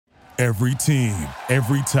Every team,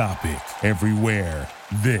 every topic, everywhere.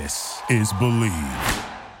 This is Believe.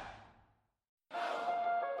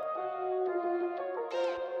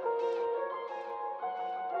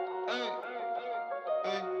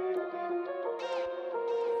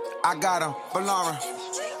 I got him, Valera.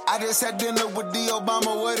 I just had dinner with the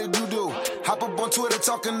Obama, what did you do? Hop up on Twitter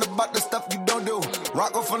talking about the stuff you don't do.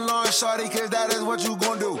 Rock off for Lauren Shorty, cause that is what you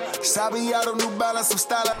gon' do. Sabiato, New Balance, some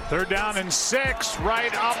style. 3rd down and 6,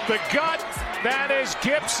 right up the gut. That is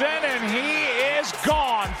Gibson, and he is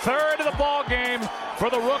gone. 3rd of the ball game for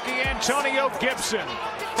the rookie Antonio Gibson.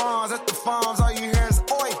 Farms at the farms, all you hear is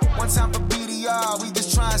oi. One time for BDR, we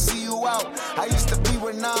just try and see you out. I used to be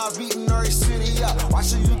with Nas, beating Norwich City up. Why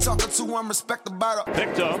should you talking to one respect about it?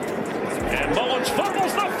 Picked up, and Mullins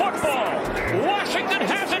fumbles the football. Washington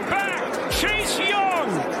has it back. Chase Young,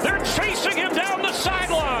 they're chasing him down the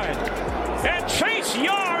sideline. And Chase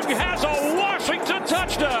Young has a Washington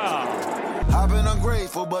touchdown. I've been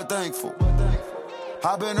ungrateful but thankful.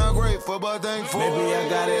 I've been ungrateful but thankful. Maybe I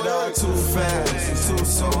got it all too fast and too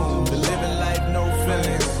soon. Been living life, no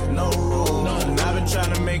feelings, no rules. I've been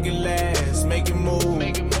trying to make it last, make it move.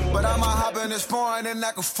 But I'ma hop in this foreign and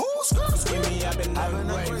like a fool. I've been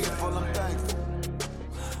ungrateful, I'm thankful.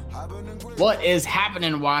 What is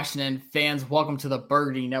happening, Washington fans? Welcome to the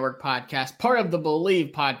Burgundy Network podcast, part of the Believe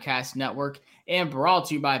Podcast Network, and brought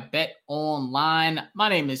to you by Bet Online. My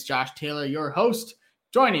name is Josh Taylor, your host.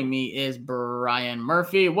 Joining me is Brian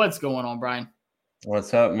Murphy. What's going on, Brian?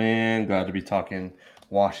 What's up, man? Glad to be talking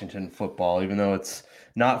Washington football. Even though it's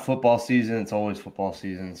not football season, it's always football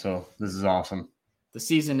season. So this is awesome. The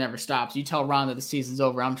season never stops. You tell Ron that the season's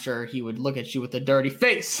over, I'm sure he would look at you with a dirty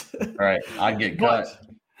face. All right, I'd get cut.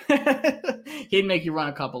 He'd make you run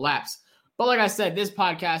a couple laps. But like I said, this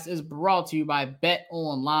podcast is brought to you by Bet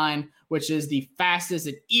Online, which is the fastest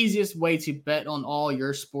and easiest way to bet on all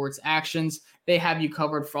your sports actions. They have you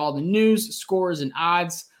covered for all the news, scores, and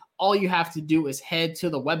odds. All you have to do is head to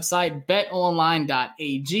the website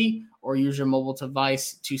betonline.ag or use your mobile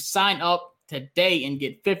device to sign up today and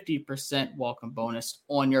get 50% welcome bonus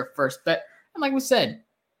on your first bet. And like we said,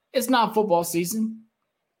 it's not football season,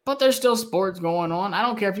 but there's still sports going on. I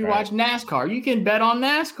don't care if you watch NASCAR. You can bet on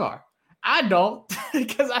NASCAR. I don't,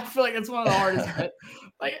 because I feel like it's one of the hardest bets.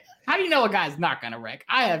 Like, how do you know a guy's not going to wreck?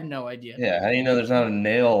 I have no idea. Yeah, how do you know there's not a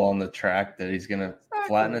nail on the track that he's going to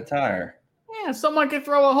flatten a tire? Yeah, someone could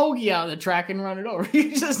throw a hoagie out of the track and run it over.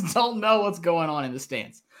 You just don't know what's going on in the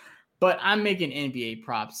stands. But I'm making NBA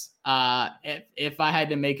props. If I had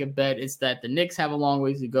to make a bet, it's that the Knicks have a long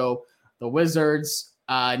way to go. The Wizards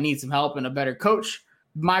need some help and a better coach.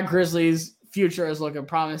 My Grizzlies' future is looking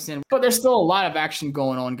promising. But there's still a lot of action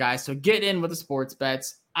going on, guys. So get in with the sports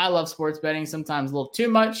bets. I love sports betting, sometimes a little too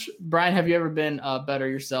much. Brian, have you ever been a bettor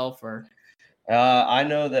yourself? Or I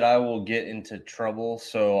know that I will get into trouble,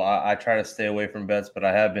 so I try to stay away from bets, but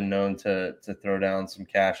I have been known to throw down some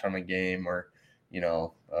cash on a game or,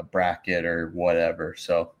 a bracket or whatever.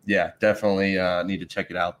 So, yeah, definitely need to check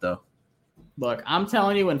it out, though. Look, I'm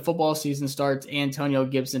telling you, when football season starts, Antonio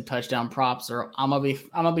Gibson touchdown props, or I'm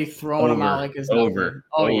gonna be throwing them out like it's over.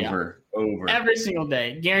 Every single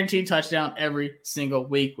day, guaranteed touchdown every single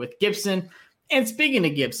week with Gibson. And speaking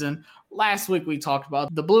of Gibson, last week we talked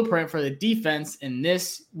about the blueprint for the defense, and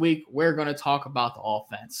this week we're going to talk about the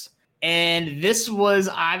offense. And this was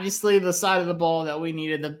obviously the side of the ball that we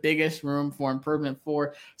needed the biggest room for improvement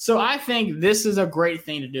for. So I think this is a great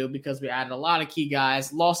thing to do because we added a lot of key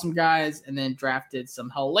guys, lost some guys, and then drafted some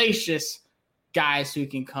hellacious guys who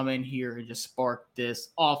can come in here and just spark this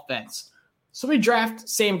offense. So we draft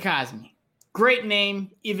Sam Cosmi. Great name,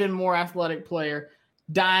 even more athletic player.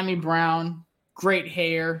 Dyami Brown, great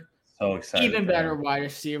hair. So excited. Even better wide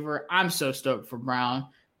receiver. I'm so stoked for Brown.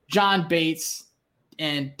 John Bates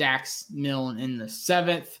and Dax Milne in the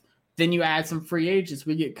 7th. Then you add some free agents.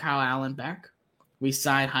 We get Kyle Allen back. We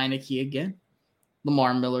sign Heineke again.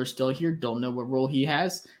 Lamar Miller's still here. Don't know what role he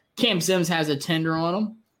has. Cam Sims has a tender on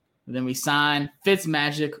him. And then we sign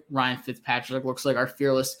Fitzmagic. Ryan Fitzpatrick looks like our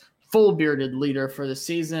fearless, full-bearded leader for the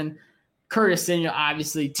season. Curtis Samuel,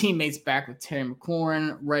 obviously, teammates back with Terry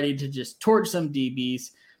McLaurin, ready to just torch some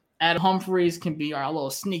DBs. Adam Humphries can be our little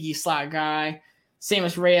sneaky slot guy.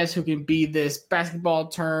 Samus Reyes, who can be this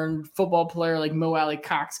basketball-turned-football player like Mo Alley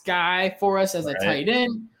Cox guy for us as a tight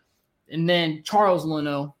end. And then Charles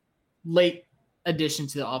Leno, late addition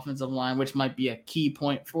to the offensive line, which might be a key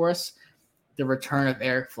point for us. The return of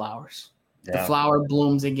Eric Flowers. Yeah. The flower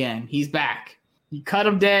blooms again. He's back. You cut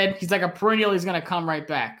him dead. He's like a perennial. He's going to come right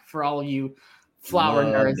back for all of you flower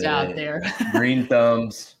nerds out there. Green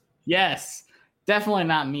thumbs. Yes. Definitely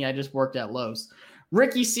not me. I just worked at Lowe's.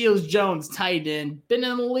 Ricky Seals-Jones, tight end, been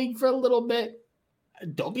in the league for a little bit.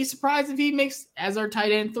 Don't be surprised if he makes as our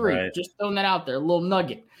tight end 3. Right. Just throwing that out there, a little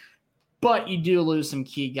nugget. But you do lose some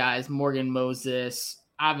key guys. Morgan Moses,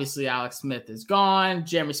 obviously Alex Smith is gone.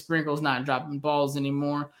 Jeremy Sprinkle's not dropping balls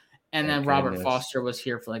anymore. And then Robert Foster was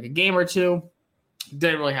here for like a game or two.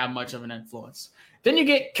 Didn't really have much of an influence. Then you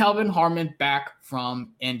get Kelvin Harmon back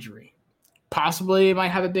from injury. Possibly might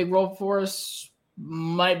have a big role for us.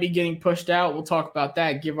 Might be getting pushed out. We'll talk about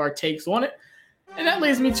that, give our takes on it. And that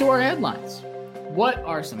leads me to our headlines. What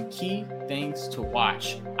are some key things to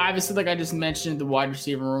watch? Obviously, like I just mentioned, the wide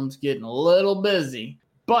receiver room's getting a little busy.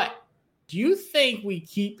 But do you think we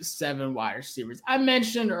keep 7 wide receivers? I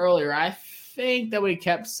mentioned earlier, I think that we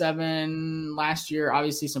kept 7 last year.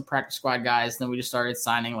 Obviously, some practice squad guys. Then we just started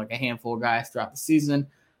signing like a handful of guys throughout the season.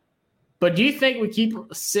 But do you think we keep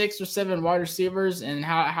 6 or 7 wide receivers? And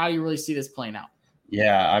how do you really see this playing out?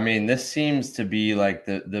 Yeah, I mean, this seems to be like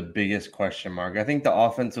the biggest question mark. I think the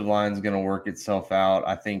offensive line is going to work itself out.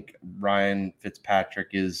 I think Ryan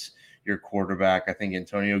Fitzpatrick is your quarterback. I think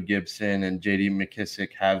Antonio Gibson and J.D.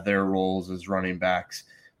 McKissick have their roles as running backs.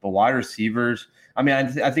 But wide receivers, I mean,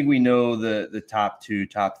 I think we know the top 2,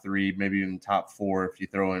 top 3, maybe even top 4 if you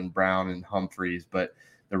throw in Brown and Humphreys. But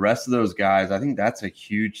the rest of those guys, I think that's a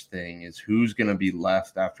huge thing, is who's going to be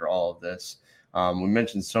left after all of this. We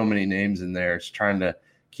mentioned so many names in there. It's trying to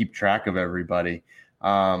keep track of everybody.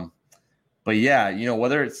 But yeah,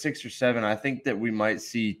 whether it's 6 or 7, I think that we might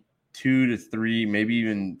see 2 to 3, maybe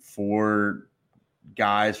even 4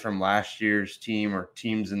 guys from last year's team or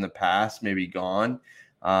teams in the past maybe gone.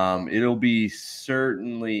 It'll be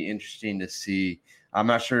certainly interesting to see. I'm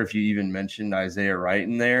not sure if you even mentioned Isaiah Wright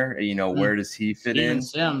in there. Where does he fit in?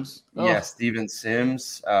 Steven Sims. Oh. Yeah, Steven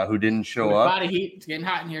Sims, who didn't show up. Body heat. It's getting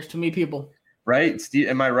hot in here. It's too many people. Right?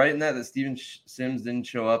 Am I right in that Steven Sims didn't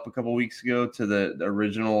show up a couple weeks ago to the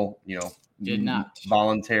original, did not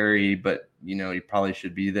voluntary, but he probably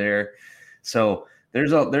should be there. So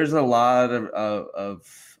there's a lot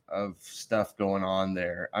of stuff going on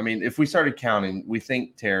there. I mean, if we started counting, we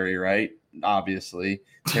think Terry, right? Obviously,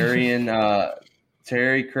 Terry and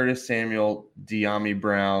Terry, Curtis Samuel, De'Ami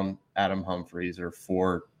Brown, Adam Humphreys are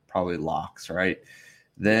 4 probably locks, right?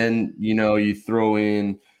 Then you throw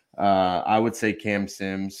in. I would say Cam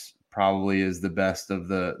Sims probably is the best of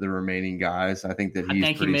the remaining guys. I think that he's pretty solid.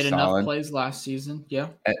 I think he made enough plays last season. Yeah.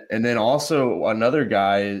 And then also another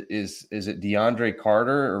guy is it DeAndre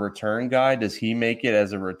Carter, a return guy? Does he make it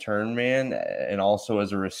as a return man and also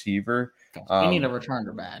as a receiver? We need a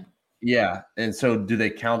returner bad. Yeah. And so do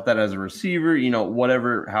they count that as a receiver?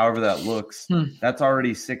 However that looks, that's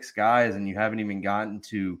already 6 guys, and you haven't even gotten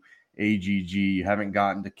to AGG, you haven't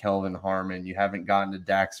gotten to Kelvin Harmon, you haven't gotten to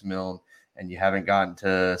Dax Milne, and you haven't gotten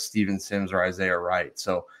to Steven Sims or Isaiah Wright.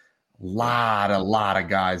 So a lot of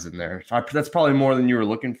guys in there. So that's probably more than you were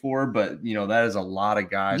looking for, but that is a lot of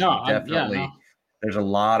guys. There's a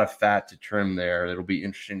lot of fat to trim there. It'll be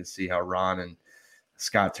interesting to see how Ron and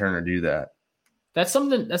Scott Turner do that. That's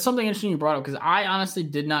something interesting you brought up, because I honestly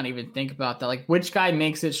did not even think about that. Like, which guy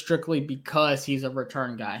makes it strictly because he's a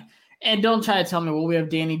return guy? And don't try to tell me, well, we have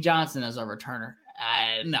Danny Johnson as our returner.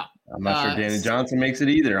 No. I'm not sure Danny Johnson makes it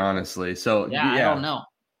either, honestly. So, yeah. I don't know.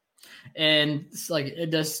 And it's like,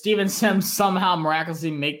 does Steven Sims somehow miraculously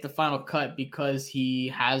make the final cut because he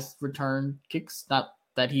has return kicks? Not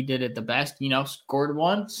that he did it the best, scored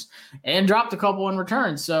once and dropped a couple in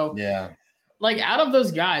return. So, yeah. Like, out of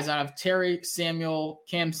those guys, out of Terry, Samuel,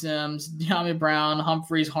 Cam Sims, De'Ami Brown,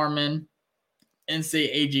 Humphreys, Harmon, and say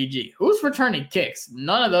AGG, who's returning kicks?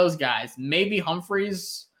 None of those guys. Maybe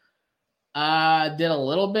Humphreys did a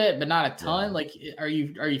little bit, but not a ton. Yeah. Like, are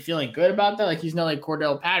you feeling good about that? Like, he's not like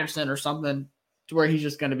Cordell Patterson or something to where he's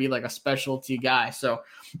just going to be like a specialty guy. So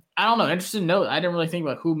I don't know. Interesting note. I didn't really think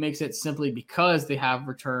about who makes it simply because they have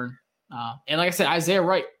return. And like I said, Isaiah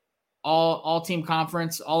Wright, all team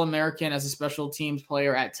conference, All-American as a special teams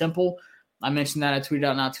player at Temple. I mentioned that. I tweeted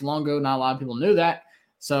out not too long ago. Not a lot of people knew that.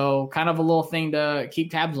 So kind of a little thing to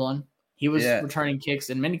keep tabs on. He was returning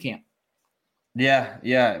kicks in minicamp.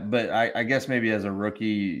 Yeah. But I guess maybe as a rookie,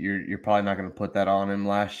 you're probably not going to put that on him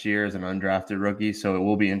last year as an undrafted rookie. So it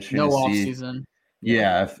will be interesting to see. No offseason.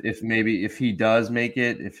 Yeah, if he does make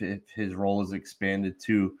it, if his role is expanded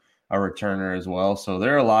to a returner as well. So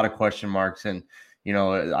there are a lot of question marks, and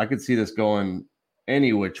I could see this going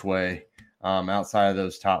any which way outside of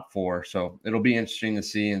those top 4. So it'll be interesting to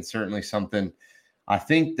see, and certainly something I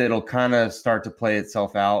think that'll kind of start to play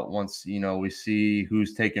itself out once, we see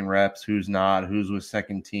who's taking reps, who's not, who's with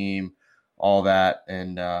second team, all that.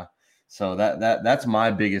 And so that's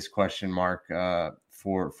my biggest question mark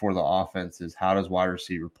for the offense is how does wide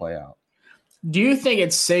receiver play out? Do you think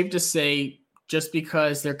it's safe to say, just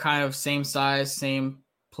because they're kind of same size, same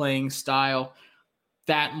playing style,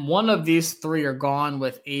 that one of these three are gone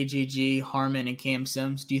with AGG, Harmon, and Cam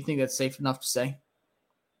Sims? Do you think that's safe enough to say?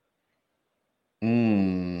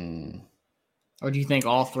 Or do you think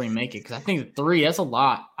all three make it? Because I think three, that's a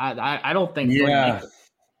lot. I don't think three make it.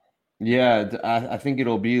 Yeah, I think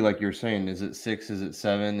it'll be like you're saying. Is it 6? Is it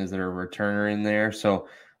 7? Is there a returner in there? So,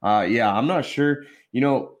 I'm not sure.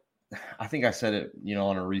 I think I said it,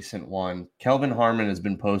 on a recent one. Kelvin Harmon has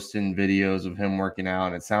been posting videos of him working out,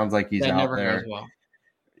 and it sounds like he's out there. Well.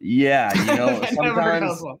 Yeah,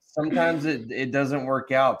 sometimes it doesn't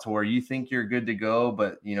work out to where you think you're good to go,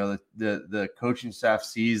 but the coaching staff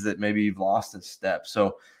sees that maybe you've lost a step.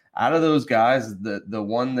 So out of those guys, the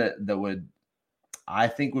one that would, I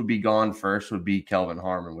think, would be gone first would be Kelvin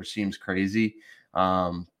Harmon, which seems crazy.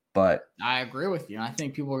 But I agree with you. I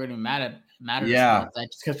think people are going to be mad at that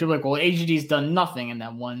just because people are like, well, AGD's done nothing in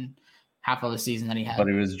that one half of the season that he had. But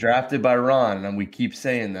he was drafted by Ron, and we keep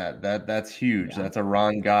saying that's huge. Yeah. That's a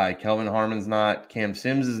Ron guy. Kelvin Harmon's not, Cam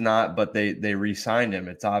Sims is not, but they re-signed him.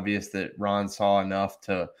 It's obvious that Ron saw enough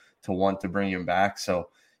to want to bring him back. So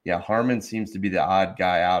yeah, Harmon seems to be the odd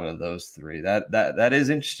guy out of those three. That is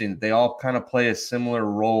interesting. They all kind of play a similar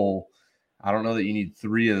role. I don't know that you need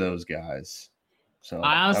three of those guys. So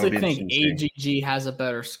I honestly think AGG has a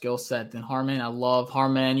better skill set than Harmon. I love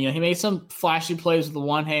Harmon. He made some flashy plays with the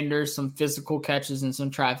one-handers, some physical catches, and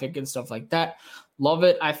some traffic and stuff like that. Love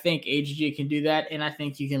it. I think AGG can do that, and I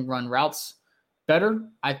think he can run routes better.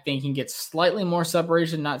 I think he can get slightly more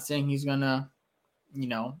separation. Not saying he's going to,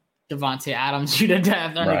 Devontae Adams you to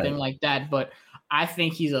death or anything like that, but I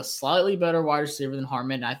think he's a slightly better wide receiver than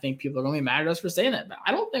Harmon. I think people are going to be mad at us for saying that, but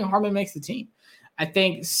I don't think Harmon makes the team. I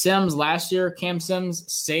think Sims last year, Cam Sims,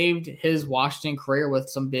 saved his Washington career with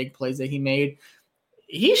some big plays that he made.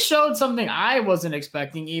 He showed something I wasn't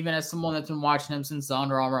expecting, even as someone that's been watching him since the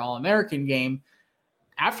Under Armour All-American game.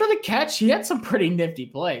 After the catch, he had some pretty nifty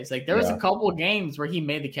plays. Like, there was a couple of games where he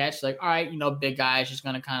made the catch, like, all right, big guy is just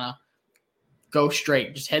going to kind of go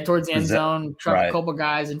straight, just head towards the end zone, truck a couple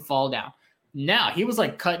guys, and fall down. Now, he was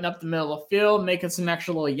like cutting up the middle of the field, making some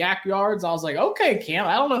extra little yak yards. I was like, okay, Cam,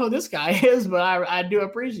 I don't know who this guy is, but I do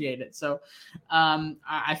appreciate it. So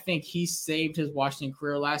I think he saved his Washington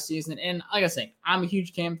career last season. And like I say, I'm a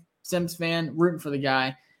huge Cam Sims fan, rooting for the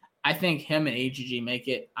guy. I think him and AGG make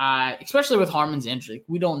it, especially with Harmon's injury.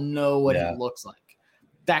 We don't know what he looks like.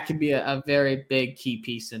 That could be a very big key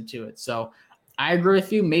piece into it. So I agree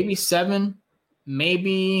with you. Maybe 7,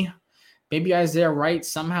 maybe Isaiah Wright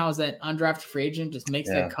somehow is that undrafted free agent, just makes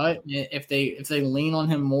that cut. If they lean on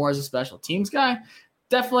him more as a special teams guy,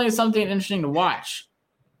 definitely something interesting to watch.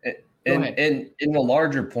 And in the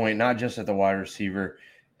larger point, not just at the wide receiver,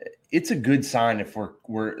 it's a good sign if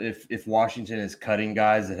if Washington is cutting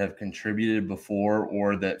guys that have contributed before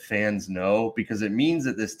or that fans know, because it means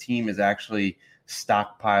that this team is actually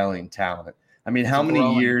stockpiling talent. I mean, how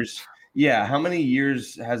many years? Yeah, how many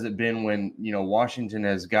years has it been when, Washington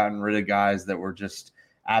has gotten rid of guys that were just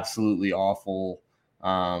absolutely awful,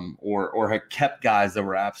 or had kept guys that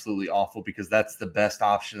were absolutely awful because that's the best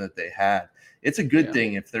option that they had? It's a good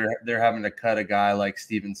thing if they're having to cut a guy like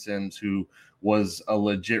Steven Sims, who was a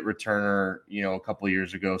legit returner, a couple of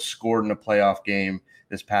years ago, scored in a playoff game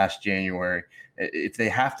this past January. If they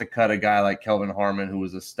have to cut a guy like Kelvin Harmon, who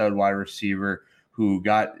was a stud wide receiver, who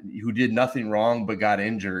did nothing wrong but got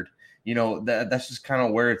injured, that's just kind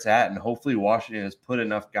of where it's at. And hopefully Washington has put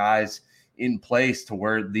enough guys in place to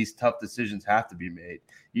where these tough decisions have to be made.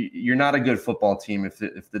 You're not a good football team if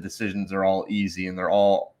the decisions are all easy and they're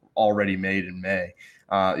all already made in May.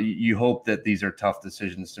 You hope that these are tough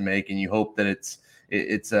decisions to make, and you hope that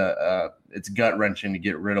it's gut wrenching to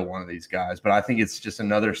get rid of one of these guys. But I think it's just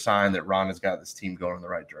another sign that Ron has got this team going in the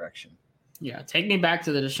right direction. Yeah, take me back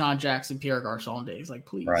to the Deshaun Jackson, Pierre Garçon days. Like,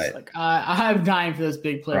 please. Right. Like, I'm dying for those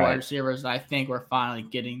big play wide receivers. I think we're finally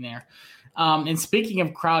getting there. And speaking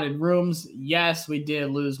of crowded rooms, yes, we did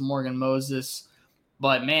lose Morgan Moses.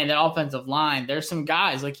 But, man, that offensive line, there's some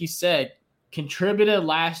guys, like you said, contributed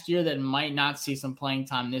last year that might not see some playing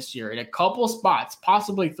time this year in a couple spots,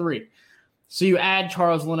 possibly 3. So you add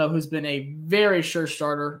Charles Leno, who's been a very sure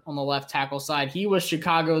starter on the left tackle side. He was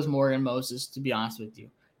Chicago's Morgan Moses, to be honest with you.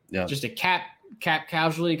 Yeah. Just a cap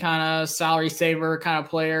casualty kind of salary saver kind of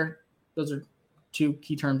player. Those are 2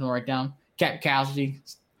 key terms to write down. Cap casualty,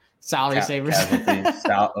 salary savers. Casualty,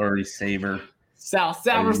 salary saver.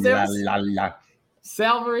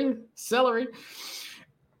 Celery.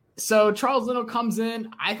 So Charles Leno comes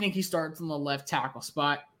in. I think he starts on the left tackle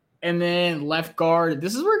spot. And then left guard.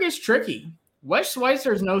 This is where it gets tricky. Wes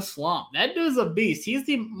Schweitzer is no slump. That dude's a beast. He's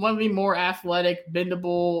one of the more athletic,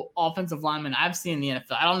 bendable offensive linemen I've seen in the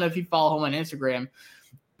NFL. I don't know if you follow him on Instagram,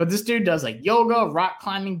 but this dude does like yoga, rock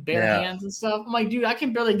climbing, bare hands and stuff. I'm like, dude, I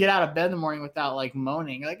can barely get out of bed in the morning without like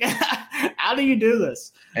moaning. Like, how do you do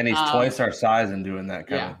this? And he's twice our size and doing that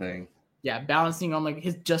kind of thing. Yeah, balancing on like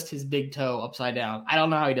his big toe upside down. I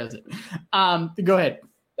don't know how he does it. Go ahead.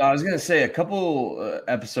 I was gonna say a couple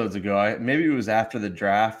episodes ago, maybe it was after the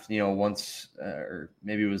draft. Once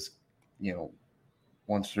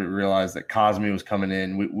we realized that Cosme was coming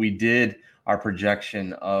in, we did our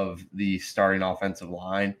projection of the starting offensive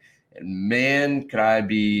line. And man, could I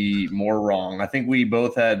be more wrong? I think we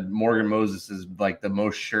both had Morgan Moses as like the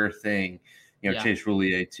most sure thing. Chase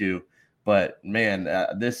Roulier too. But man,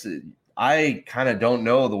 I kind of don't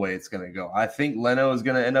know the way it's going to go. I think Leno is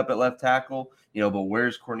going to end up at left tackle, but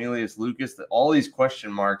where's Cornelius Lucas? All these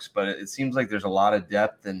question marks, but it seems like there's a lot of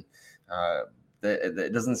depth, and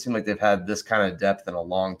it doesn't seem like they've had this kind of depth in a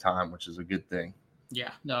long time, which is a good thing.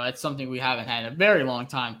 Yeah, no, it's something we haven't had in a very long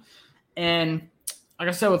time. And like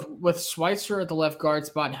I said, with Schweitzer at the left guard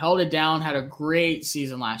spot, held it down, had a great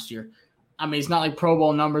season last year. I mean, it's not like Pro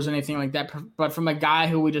Bowl numbers or anything like that, but from a guy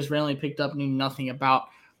who we just randomly picked up, knew nothing about,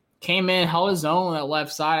 came in, held his own on that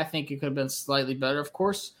left side. I think it could have been slightly better, of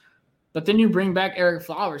course. But then you bring back Eric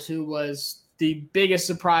Flowers, who was the biggest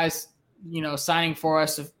surprise, signing for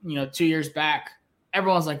us, 2 years back.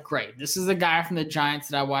 Everyone's like, great. This is a guy from the Giants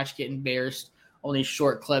that I watched get embarrassed on these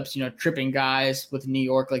short clips, tripping guys with New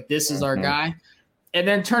York. Like, this is our guy. And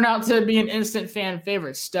then turned out to be an instant fan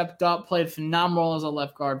favorite. Stepped up, played phenomenal as a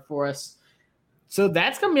left guard for us. So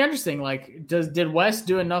that's going to be interesting. Like, did Wes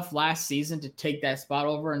do enough last season to take that spot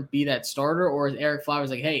over and be that starter? Or is Eric Flowers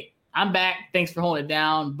like, hey, I'm back. Thanks for holding it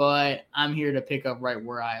down, but I'm here to pick up right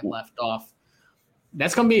where I left off.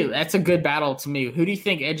 That's a good battle to me. Who do you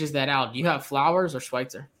think edges that out? Do you have Flowers or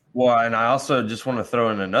Schweitzer? Well, and I also just want to throw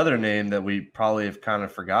in another name that we probably have kind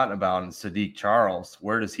of forgotten about, and Sadiq Charles.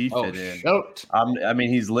 Where does he fit in? I mean,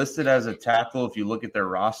 he's listed as a tackle if you look at their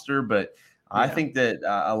roster, but I think that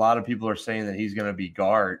a lot of people are saying that he's going to be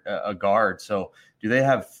a guard. So do they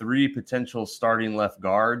have 3 potential starting left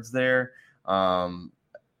guards there? I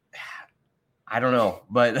don't know,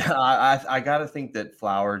 but I got to think that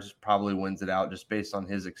Flowers probably wins it out just based on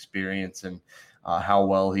his experience and how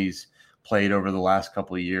well he's played over the last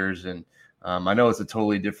couple of years. And I know it's a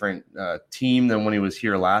totally different team than when he was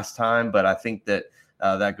here last time, but I think that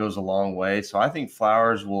that goes a long way. So I think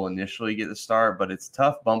Flowers will initially get the start, but it's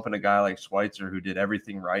tough bumping a guy like Schweitzer who did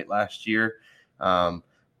everything right last year.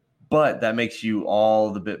 But that makes you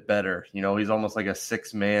all the bit better. He's almost like a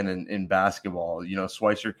 6 man in basketball.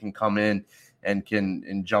 Schweitzer can come in and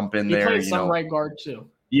jump in there. He plays some right guard too.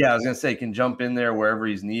 Yeah, I was going to say, can jump in there wherever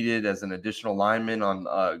he's needed as an additional lineman on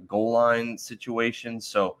a goal line situation.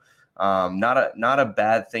 So not a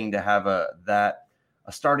bad thing to have a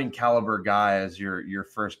starting caliber guy as your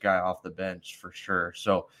first guy off the bench for sure.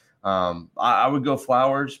 So I would go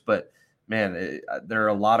Flowers, but man, there are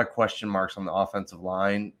a lot of question marks on the offensive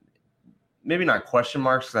line. Maybe not question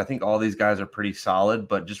marks, because I think all these guys are pretty solid,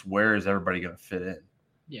 but just where is everybody going to fit in?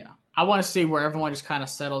 Yeah. I want to see where everyone just kind of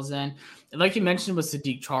settles in. And like you mentioned with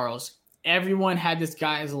Sadiq Charles, everyone had this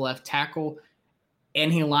guy as a left tackle,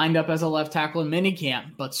 and he lined up as a left tackle in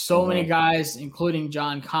minicamp. But so many guys, including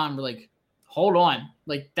John Kahn, were like, hold on.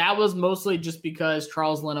 Like, that was mostly just because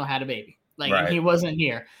Charles Leno had a baby. Like, right. He wasn't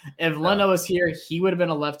here. If Leno was here, he would have been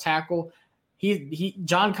a left tackle.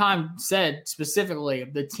 John Kahn said specifically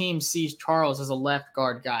the team sees Charles as a left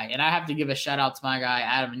guard guy. And I have to give a shout out to my guy,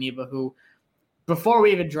 Adam Aniba, who before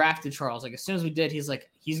we even drafted Charles, like as soon as we did, he's like,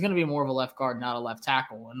 he's going to be more of a left guard, not a left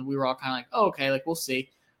tackle. And we were all kind of like, oh, okay, like we'll see.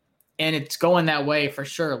 And it's going that way for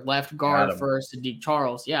sure. Left guard for Sadiq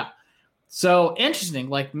Charles. Yeah. So interesting.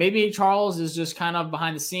 Like maybe Charles is just kind of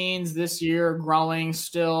behind the scenes this year, growing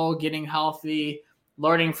still, getting healthy,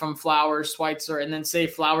 learning from Flowers, Schweitzer, and then say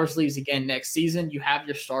Flowers leaves again next season. You have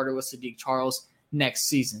your starter with Sadiq Charles next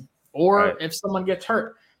season. Or if someone gets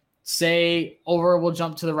hurt, say Over will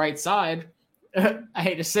jump to the right side. I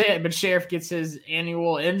hate to say it, but Sheriff gets his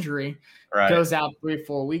annual injury, goes out 3 or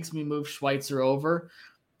 4 weeks. We move Schweitzer over.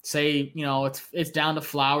 Say, it's down to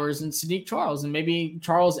Flowers and Sadiq Charles, and maybe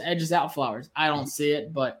Charles edges out Flowers. I don't see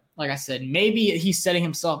it, but like I said, maybe he's setting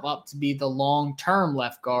himself up to be the long-term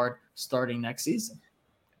left guard starting next season.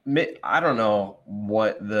 I don't know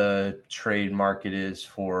what the trade market is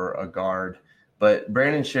for a guard, but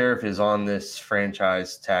Brandon Sheriff is on this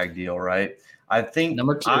franchise tag deal, right? I think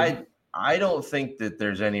number 2. I don't think that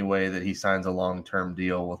there's any way that he signs a long-term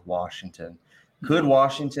deal with Washington. Could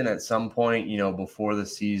Washington at some point, before the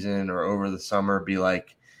season or over the summer be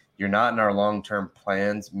like, you're not in our long-term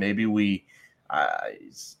plans. Maybe we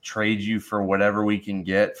trade you for whatever we can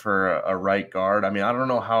get for a right guard. I mean, I don't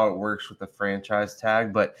know how it works with the franchise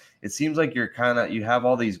tag, but it seems like you have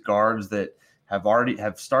all these guards that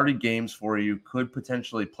have started games for you, could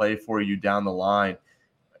potentially play for you down the line,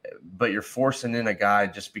 but you're forcing in a guy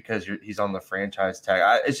just because he's on the franchise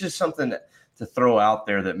tag. It's just something to throw out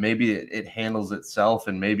there that maybe it handles itself,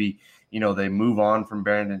 and maybe, they move on from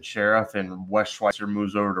Brandon Sheriff and Wes Schweitzer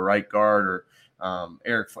moves over to right guard, or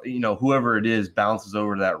Eric, whoever it is bounces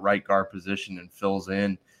over to that right guard position and fills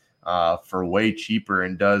in for way cheaper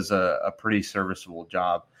and does a pretty serviceable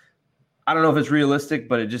job. I don't know if it's realistic,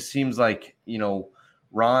 but it just seems like,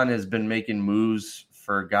 Ron has been making moves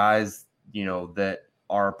for guys, that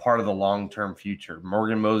are part of the long-term future.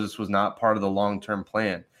 Morgan Moses was not part of the long-term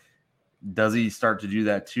plan. Does he start to do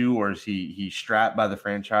that too, or is he strapped by the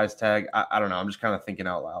franchise tag? I don't know. I'm just kind of thinking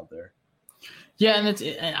out loud there. Yeah,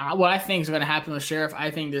 and what I think is going to happen with Sheriff.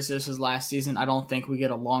 I think this is his last season. I don't think we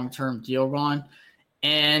get a long-term deal, Ron.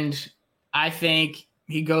 And I think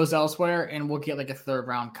he goes elsewhere, and we'll get like a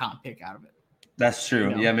third-round comp pick out of it. That's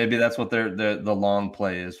true. Yeah, maybe that's what the long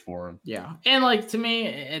play is for him. Yeah, and to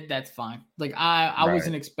me, that's fine. I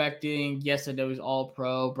wasn't expecting. Yes, I know he's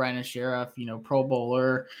All-Pro, Brandon Sheriff, Pro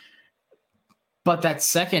Bowler. But that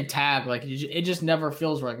second tag, it just never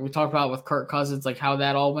feels right. We talked about with Kirk Cousins, how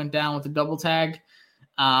that all went down with the double tag.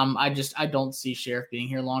 I don't see Sheriff being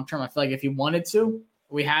here long term. I feel like if he wanted to,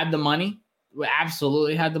 we had the money. We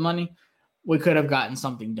absolutely had the money. We could have gotten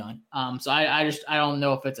something done. So I don't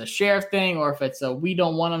know if it's a Sheriff thing or if it's we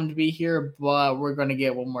don't want him to be here, but we're going to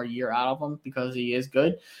get one more year out of him because he is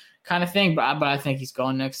good kind of thing. But I think he's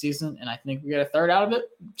going next season, and I think we get a third out of it.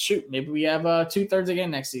 Shoot, maybe we have 2/3 again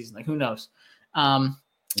next season. Who knows? And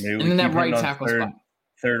then that right tackle spot.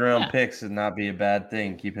 Third round picks would not be a bad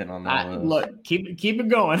thing. Keep hitting on that. Look, keep it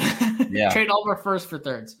going. Yeah. Trade all of our first for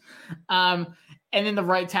thirds. And then the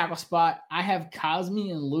right tackle spot, I have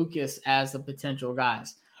Cosmi and Lucas as the potential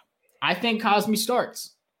guys. I think Cosmi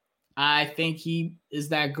starts. I think he is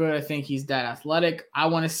that good. I think he's that athletic. I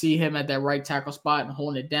want to see him at that right tackle spot and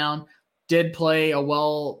holding it down. Did play a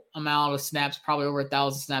well amount of snaps, probably over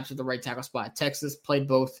 1,000 snaps at the right tackle spot. Texas played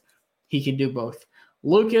both. He can do both.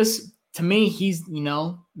 Lucas, to me, he's,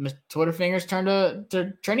 Twitter fingers turned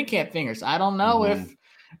to training camp fingers. I don't know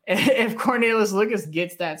if Cornelius Lucas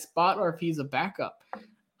gets that spot or if he's a backup.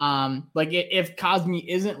 If Cosmi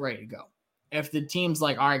isn't ready to go, if the team's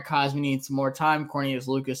like, all right, Cosmi needs some more time, Cornelius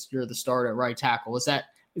Lucas, you're the starter at right tackle. Is that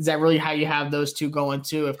really how you have those two going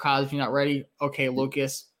too? If Cosmi's not ready, okay,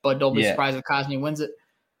 Lucas, but don't be surprised if Cosmi wins it.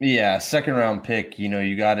 Yeah, second round pick,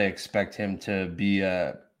 you got to expect him to be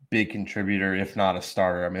a big contributor, if not a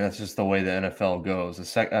starter. I mean, that's just the way the NFL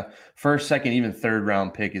goes. First, second, even third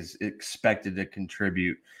round pick is expected to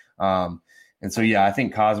contribute. And so, I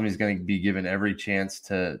think Cosmi is going to be given every chance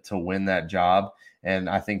to win that job. And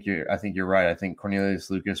I think you're right. I think Cornelius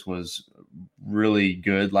Lucas was really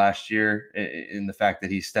good last year in the fact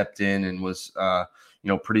that he stepped in and was,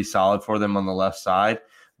 pretty solid for them on the left side.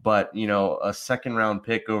 But, a second round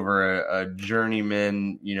pick over a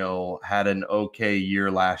journeyman, had an okay year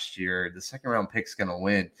last year. The second round pick's going to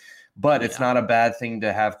win. But it's not a bad thing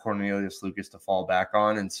to have Cornelius Lucas to fall back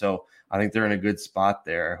on. And so I think they're in a good spot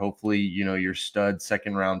there. Hopefully, your stud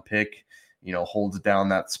second round pick, holds down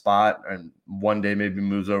that spot and one day maybe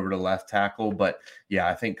moves over to left tackle. But,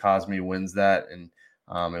 I think Cosmi wins that. And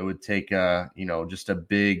it would take, just a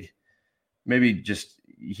big – maybe just –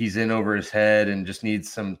 he's in over his head and just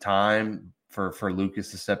needs some time for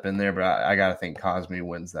Lucas to step in there. But I got to think Cosmi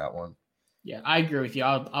wins that one. Yeah, I agree with you.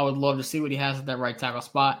 I would love to see what he has at that right tackle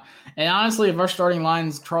spot. And honestly, if our starting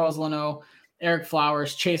line's Charles Leno, Eric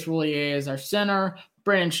Flowers, Chase Roulier as our center,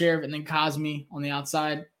 Brandon Sheriff, and then Cosmi on the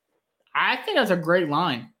outside, I think that's a great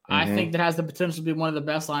line. Mm-hmm. I think that has the potential to be one of the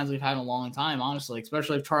best lines we've had in a long time, honestly,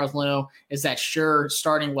 especially if Charles Leno is that sure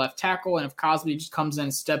starting left tackle. And if Cosmi just comes in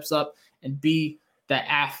and steps up and be that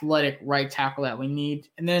athletic right tackle that we need.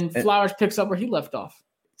 And then Flowers picks up where he left off.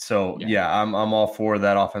 So, I'm all for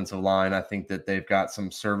that offensive line. I think that they've got some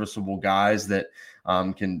serviceable guys that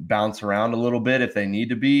can bounce around a little bit if they need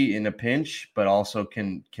to be in a pinch, but also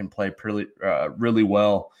can play really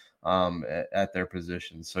well at their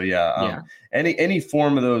position. So, any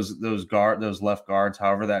form of those left guards,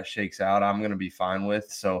 however that shakes out, I'm going to be fine with.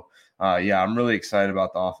 So, I'm really excited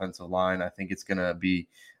about the offensive line. I think it's going to be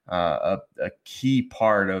a key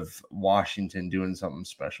part of Washington doing something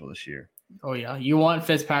special this year. Oh, yeah. You want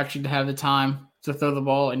Fitzpatrick to have the time to throw the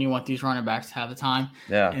ball, and you want these running backs to have the time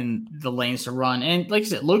and the lanes to run. And like I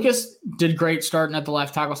said, Lucas did great starting at the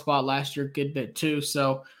left tackle spot last year, good bit too.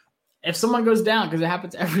 So if someone goes down, because it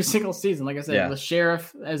happens every single season, like I said, with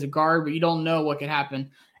Sheriff as a guard, but you don't know what could happen.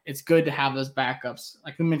 It's good to have those backups.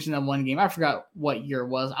 Like we mentioned that one game. I forgot what year it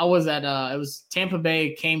was. I was at it was Tampa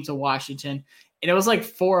Bay came to Washington, and it was like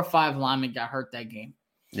 4 or 5 linemen got hurt that game.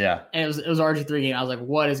 Yeah. And it was RG3 game. I was like,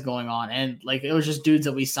 what is going on? And like it was just dudes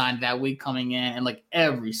that we signed that week coming in, and like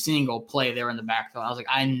every single play they were in the backfield. I was like,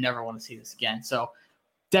 I never want to see this again. So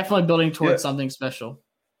definitely building towards something special.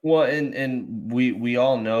 Well, and we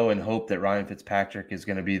all know and hope that Ryan Fitzpatrick is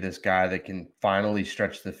going to be this guy that can finally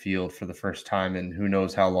stretch the field for the first time in who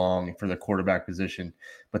knows how long for the quarterback position.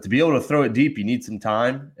 But to be able to throw it deep, you need some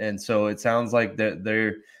time. And so it sounds like that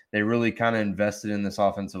they really kind of invested in this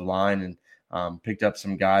offensive line and picked up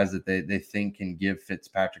some guys that they think can give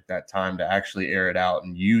Fitzpatrick that time to actually air it out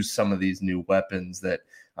and use some of these new weapons that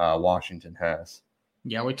Washington has.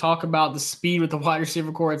 Yeah, we talk about the speed with the wide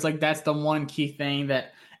receiver core. It's like that's the one key thing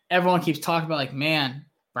that everyone keeps talking about, like, man,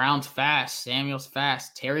 Brown's fast, Samuel's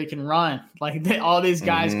fast, Terry can run. Like all these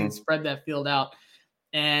guys can spread that field out.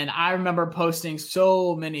 And I remember posting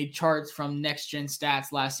so many charts from Next Gen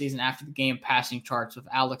Stats last season after the game, passing charts with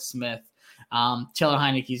Alex Smith, Taylor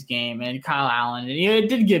Heineke's game, and Kyle Allen. And it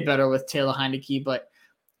did get better with Taylor Heineke, but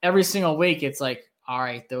every single week it's like, all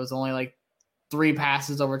right, there was only like 3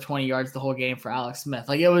 passes over 20 yards the whole game for Alex Smith.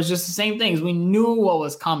 Like it was just the same things. We knew what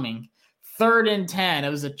was coming. 3rd and 10, it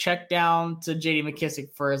was a check down to J.D.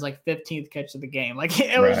 McKissic for his like 15th catch of the game. Like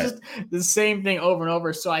it was just the same thing over and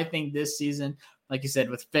over. So I think this season, like you said,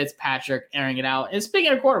 with Fitzpatrick airing it out. And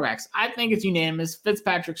speaking of quarterbacks, I think it's unanimous.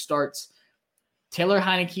 Fitzpatrick starts. Taylor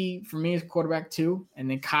Heineke for me is quarterback 2, and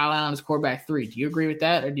then Kyle Allen is quarterback 3. Do you agree with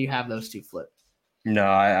that, or do you have those two flipped? No,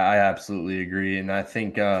 I absolutely agree. And I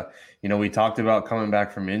think, we talked about coming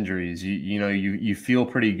back from injuries. You feel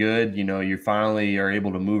pretty good. You finally are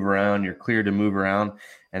able to move around. You're cleared to move around.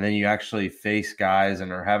 And then you actually face guys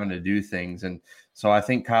and are having to do things. And so I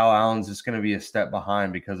think Kyle Allen's just going to be a step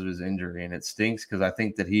behind because of his injury. And it stinks because I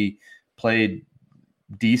think that he played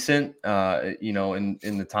decent,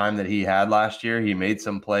 in the time that he had last year. He made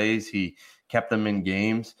some plays. He kept them in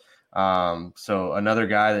games. So another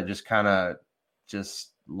guy that just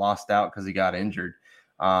lost out because he got injured.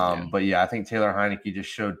 But yeah, I think Taylor Heineke just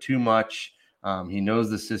showed too much. He knows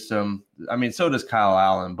the system. I mean, so does Kyle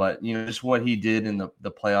Allen, but just what he did in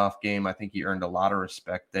the playoff game, I think he earned a lot of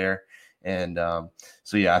respect there. And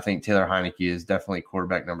so yeah, I think Taylor Heineke is definitely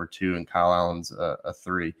quarterback number 2 and Kyle Allen's a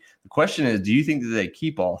 3. The question is, do you think that they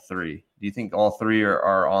keep all 3? Do you think all 3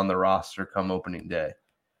 are on the roster come opening day?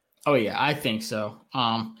 Oh yeah, I think so.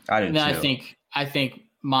 I do too. I think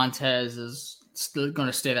Montez is still going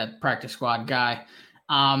to stay that practice squad guy.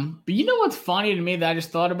 But you know what's funny to me that I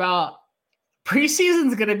just thought about? Preseason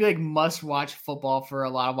is going to be like must-watch football for a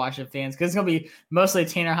lot of Washington fans because it's going to be mostly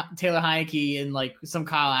Taylor Heineke and like some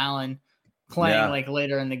Kyle Allen playing like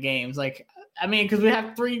later in the games. Like, I mean, because we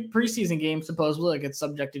have 3 preseason games supposedly, like it's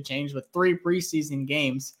subject to change, with 3 preseason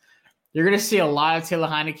games, you're going to see a lot of Taylor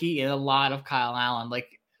Heineke and a lot of Kyle Allen.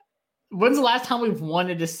 Like, when's the last time we've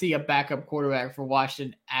wanted to see a backup quarterback for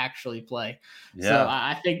Washington actually play? Yeah. So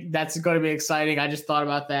I think that's going to be exciting. I just thought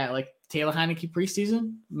about that. Like Taylor Heineke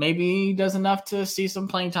preseason, maybe he does enough to see some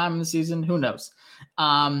playing time in the season. Who knows?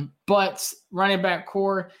 But running back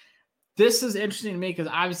core, this is interesting to me because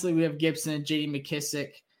obviously we have Gibson and J.D. McKissic.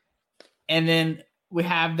 And then we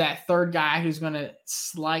have that third guy who's going to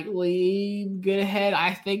slightly get ahead.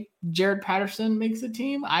 I think Jared Patterson makes the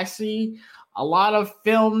team. I see a lot of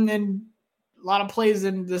film and a lot of plays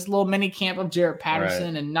in this little mini camp of Jared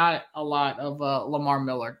Patterson and not a lot of Lamar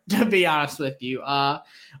Miller, to be honest with you. I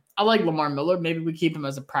like Lamar Miller. Maybe we keep him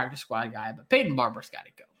as a practice squad guy, but Peyton Barber's got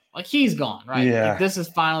to go. Like, he's gone, right? Yeah. Like, this is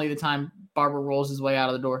finally the time Barber rolls his way out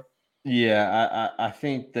of the door. Yeah, I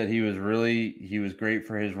think that he was great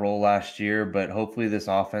for his role last year, but hopefully this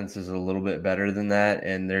offense is a little bit better than that,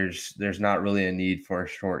 and there's not really a need for a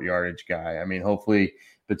short yardage guy. I mean, hopefully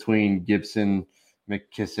between Gibson,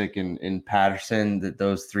 McKissic, and Patterson, that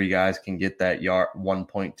those 3 guys can get that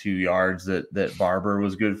 1.2 yards that Barber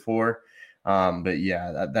was good for. But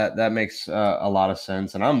yeah, that makes a lot of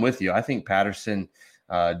sense, and I'm with you. I think Patterson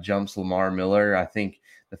jumps Lamar Miller. I think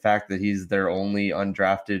the fact that he's their only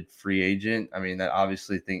undrafted free agent, I mean, that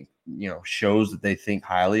obviously shows that they think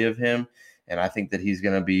highly of him. And I think that he's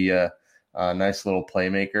going to be a nice little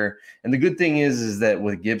playmaker. And the good thing is that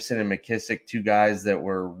with Gibson and McKissic, 2 guys that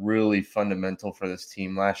were really fundamental for this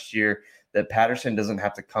team last year, that Patterson doesn't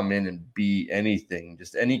have to come in and be anything.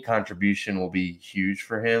 Just any contribution will be huge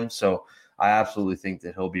for him. So I absolutely think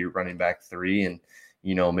that he'll be running back 3. And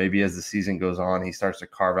maybe as the season goes on, he starts to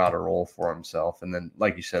carve out a role for himself. And then,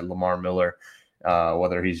 like you said, Lamar Miller,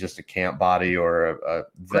 whether he's just a camp body or a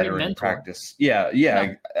veteran practice.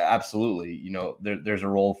 Yeah, absolutely. You know, there's a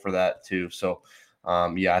role for that too. So,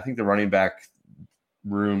 I think the running back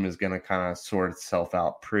room is going to kind of sort itself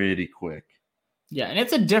out pretty quick. Yeah, and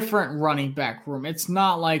it's a different running back room. It's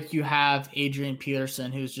not like you have Adrian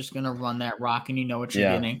Peterson who's just going to run that rock and you know what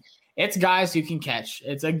you're getting. It's guys who can catch.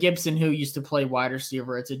 It's a Gibson who used to play wide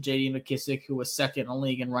receiver. It's a J.D. McKissick who was second in the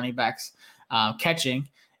league in running backs catching.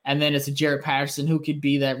 And then it's a Jaret Patterson who could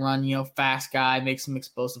be that run, fast guy, make some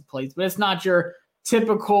explosive plays. But it's not your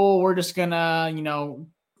typical, we're just going to,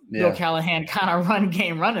 Bill Callahan kind of run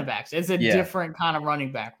game running backs. It's a different kind of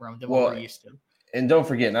running back room than what we're used to. And don't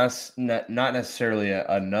forget, not necessarily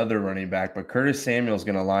another running back, but Curtis Samuel's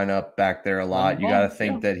going to line up back there a lot. You got to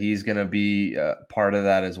think that he's going to be part of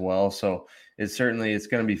that as well. So it's going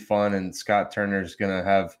to be fun. And Scott Turner's going to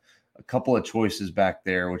have a couple of choices back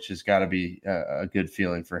there, which has got to be a good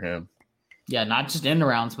feeling for him. Yeah, not just end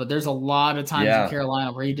rounds, but there's a lot of times in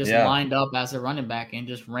Carolina where he just lined up as a running back and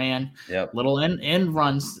just ran little end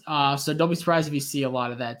runs. So don't be surprised if you see a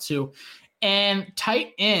lot of that too. And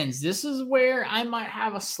tight ends, this is where I might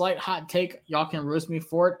have a slight hot take. Y'all can roast me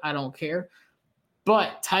for it. I don't care.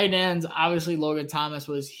 But tight ends, obviously Logan Thomas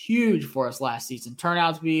was huge for us last season. Turned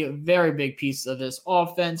out to be a very big piece of this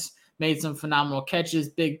offense. Made some phenomenal catches,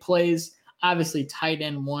 big plays. Obviously tight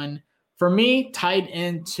end 1. For me, tight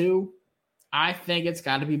end 2, I think it's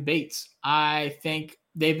got to be Bates. I think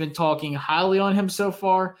they've been talking highly on him so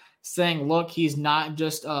far, saying, look, he's not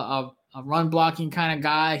just a run blocking kind of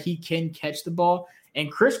guy. He can catch the ball.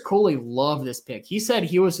 And Chris Cooley loved this pick. He said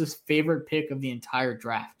he was his favorite pick of the entire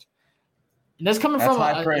draft. And that's coming from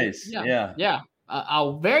high praise.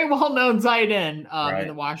 A very well-known tight end in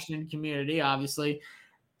the Washington community, obviously.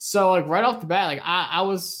 So, right off the bat, I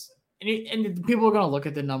was – and people are going to look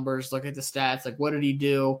at the numbers, look at the stats, what did he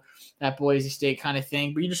do at Boise State kind of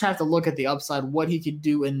thing. But you just have to look at the upside, what he could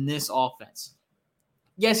do in this offense.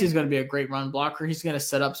 Yes, he's going to be a great run blocker. He's going to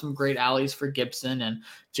set up some great alleys for Gibson and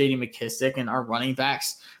J.D. McKissick and our running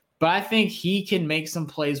backs. But I think he can make some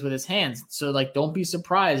plays with his hands. So, don't be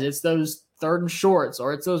surprised. It's those third and shorts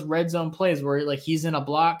or it's those red zone plays where, he's in a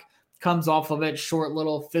block, comes off of it, short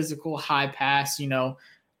little physical high pass,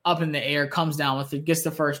 up in the air, comes down with it, gets the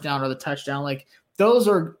first down or the touchdown. Those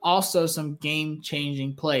are also some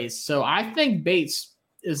game-changing plays. So I think Bates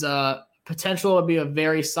is a potential to be a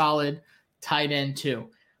very solid tight end 2.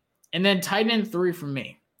 And then tight end 3 for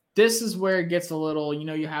me. This is where it gets a little,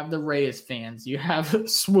 you have the Reyes fans. You have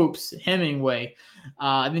Swoops, Hemingway.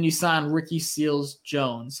 And then you sign Ricky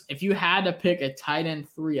Seals-Jones. If you had to pick a tight end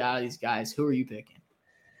 3 out of these guys, who are you picking?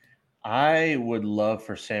 I would love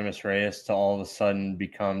for Sammis Reyes to all of a sudden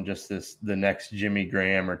become just the next Jimmy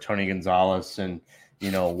Graham or Tony Gonzalez. And,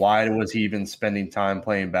 why was he even spending time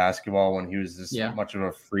playing basketball when he was this much of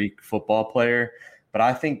a freak football player? But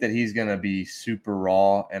I think that he's going to be super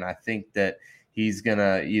raw, and I think that he's going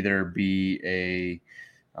to either be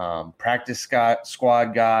a practice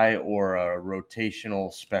squad guy or a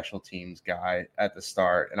rotational special teams guy at the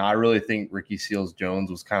start. And I really think Ricky Seals-Jones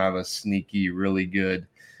was kind of a sneaky, really good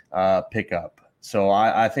pickup. So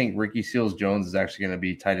I think Ricky Seals-Jones is actually going to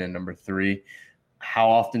be tight end number 3. How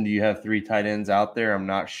often do you have 3 tight ends out there? I'm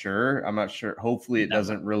not sure. Hopefully it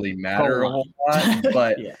doesn't really matter a whole lot,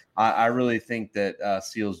 but I really think that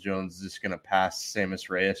Seals-Jones is just going to pass Sammis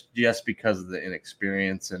Reyes just because of the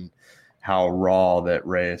inexperience and how raw that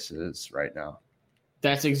Reyes is right now.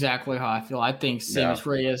 That's exactly how I feel. I think Sammis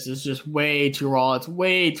Reyes is just way too raw. It's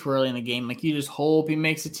way too early in the game. You just hope he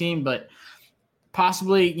makes a team, but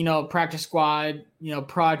possibly, practice squad,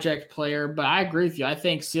 project player. But I agree with you. I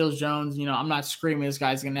think Seals-Jones, I'm not screaming this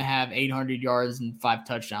guy's going to have 800 yards and 5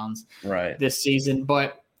 touchdowns this season,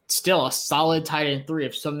 but still a solid tight end 3.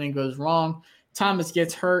 If something goes wrong, Thomas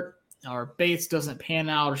gets hurt or Bates doesn't pan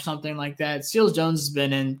out or something like that. Seals-Jones has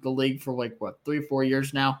been in the league for 3-4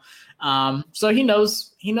 years now. So he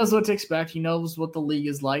knows what to expect. He knows what the league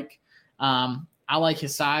is like. I like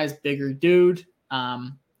his size, bigger dude.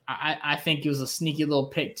 I think he was a sneaky little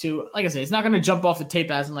pick too. Like I said, it's not going to jump off the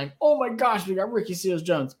tape as I'm oh my gosh, we got Ricky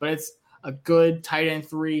Seals-Jones, but it's a good tight end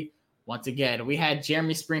 3. Once again, we had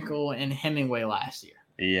Jeremy Sprinkle and Hemingway last year.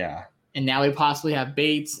 Yeah. And now we possibly have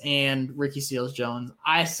Bates and Ricky Seals-Jones.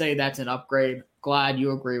 I say that's an upgrade. Glad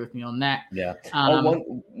you agree with me on that. Yeah.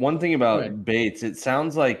 One thing about Bates, it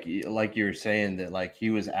sounds like you were saying that he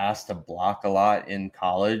was asked to block a lot in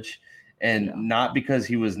college. And not because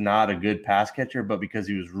he was not a good pass catcher, but because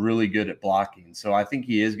he was really good at blocking. So I think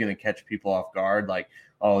he is going to catch people off guard.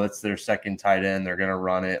 That's their second tight end. They're going to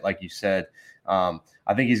run it, like you said. I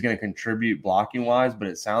think he's going to contribute blocking-wise, but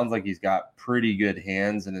it sounds like he's got pretty good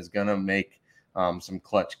hands and is going to make some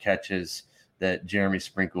clutch catches that Jeremy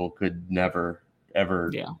Sprinkle could never,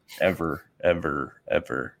 ever,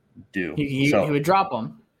 ever do. He would drop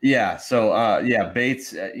them. Yeah. So,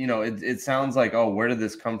 Bates, it sounds like, oh, where did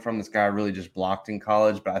this come from? This guy really just blocked in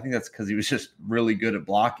college, but I think that's because he was just really good at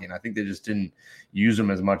blocking. I think they just didn't use him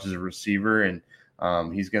as much as a receiver, and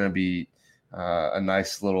he's going to be a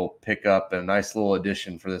nice little pickup and a nice little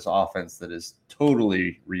addition for this offense that is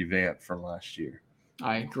totally revamped from last year.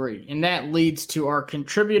 I agree. And that leads to our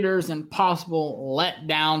contributors and possible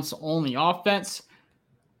letdowns on the offense.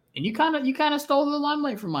 And you kind of stole the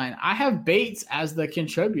limelight from mine. I have Bates as the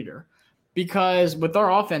contributor because with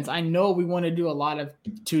our offense, I know we want to do a lot of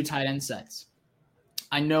 2 tight end sets.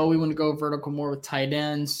 I know we want to go vertical more with tight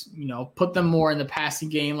ends, put them more in the passing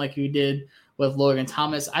game like we did with Logan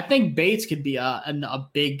Thomas. I think Bates could be a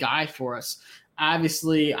big guy for us.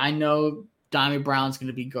 Obviously, I know Donnie Brown's going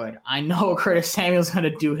to be good. I know Curtis Samuel's going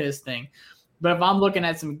to do his thing. But if I'm looking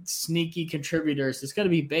at some sneaky contributors, it's going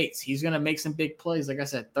to be Bates. He's going to make some big plays. Like I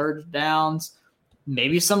said, third downs,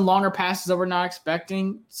 maybe some longer passes that we're not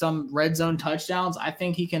expecting, some red zone touchdowns. I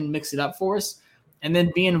think he can mix it up for us and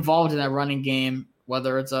then be involved in that running game,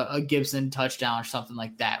 whether it's a Gibson touchdown or something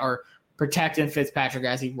like that, or protecting Fitzpatrick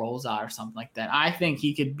as he rolls out or something like that. I think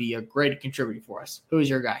he could be a great contributor for us. Who is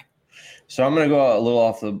your guy? So I'm going to go a little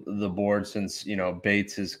off the board since,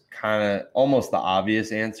 Bates is kind of almost the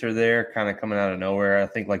obvious answer there, kind of coming out of nowhere. I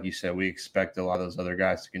think, like you said, we expect a lot of those other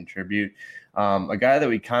guys to contribute. A guy that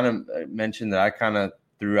we kind of mentioned that I kind of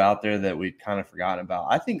threw out there that we'd kind of forgotten about,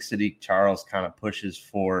 I think Sadiq Charles kind of pushes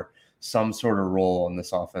for some sort of role on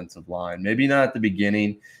this offensive line. Maybe not at the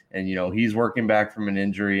beginning, and, he's working back from an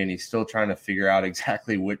injury, and he's still trying to figure out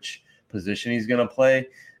exactly which position he's going to play.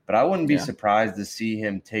 But I wouldn't be surprised to see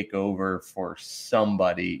him take over for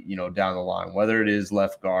somebody, down the line, whether it is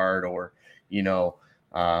left guard or,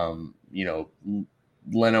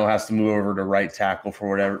 Leno has to move over to right tackle for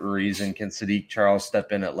whatever reason. Can Sadiq Charles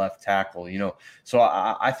step in at left tackle? So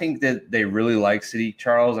I think that they really like Sadiq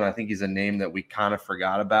Charles, and I think he's a name that we kind of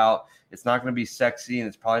forgot about. It's not going to be sexy, and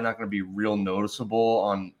it's probably not going to be real noticeable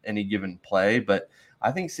on any given play, but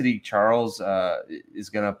I think Sadiq Charles is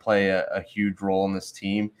going to play a huge role in this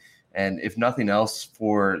team. And if nothing else,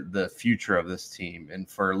 for the future of this team and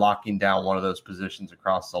for locking down one of those positions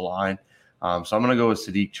across the line. So I'm going to go with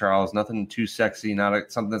Sadiq Charles. Nothing too sexy,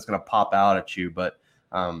 not something that's going to pop out at you, but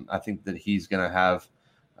I think that he's going to have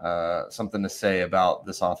something to say about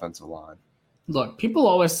this offensive line. Look, people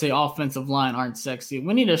always say offensive line aren't sexy.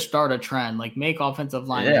 We need to start a trend, like make offensive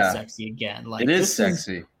line sexy again. Like it is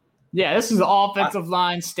sexy. This is the offensive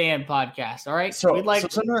line stand podcast. All right. So,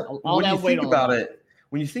 all that weight about it.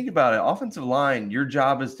 When you think about it, offensive line, your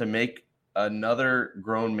job is to make another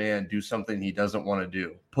grown man do something he doesn't want to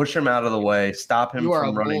do. Push him out of the way, stop him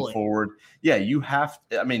from running forward. Yeah, you have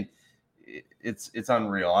to. I mean, it's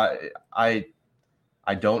unreal. I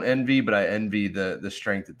don't envy, but I envy the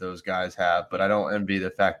strength that those guys have. But I don't envy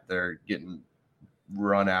the fact that they're getting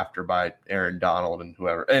run after by Aaron Donald and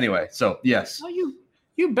whoever. Anyway, so yes. Well,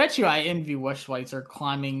 you bet you I envy Wes Schweitzer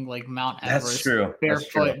climbing like Mount Everest. That's true.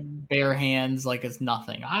 Barefoot, bare hands, like it's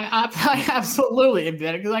nothing. I absolutely envy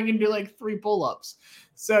that because I can do like 3 pull-ups.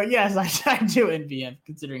 So yes, I do envy him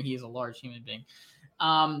considering he's a large human being.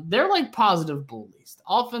 They're like positive bullies.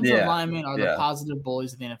 Offensive linemen are the positive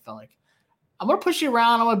bullies of the NFL. Like, I'm gonna push you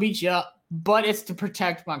around, I'm gonna beat you up, but it's to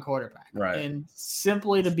protect my quarterback, right? And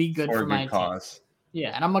simply to be good for my cause. Team.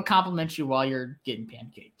 Yeah, and I'm gonna compliment you while you're getting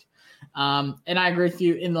pancaked. And I agree with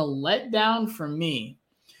you. In the letdown for me,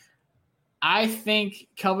 I think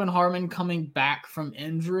Kelvin Harmon coming back from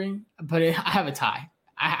injury, but I have a tie.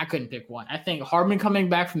 I couldn't pick one. I think Harmon coming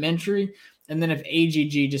back from injury, and then if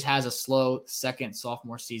AGG just has a slow second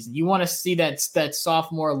sophomore season, you want to see that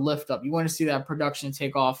sophomore lift up. You want to see that production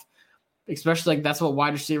take off, especially like that's what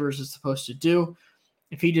wide receivers are supposed to do.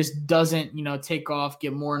 If he just doesn't, take off,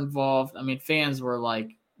 get more involved. I mean, fans were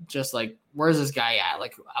like, just like, where's this guy at?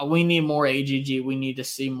 Like, we need more AGG. We need to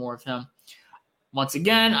see more of him. Once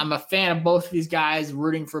again, I'm a fan of both of these guys,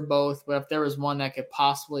 rooting for both. But if there was one that could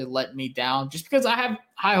possibly let me down, just because I have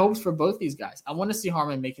high hopes for both these guys. I want to see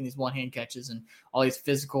Harmon making these one-hand catches and all these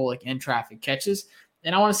physical, like, in-traffic catches.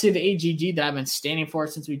 And I want to see the AGG that I've been standing for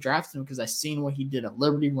since we drafted him because I've seen what he did at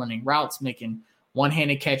Liberty, running routes, making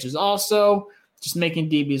one-handed catches also, just making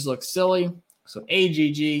DBs look silly. So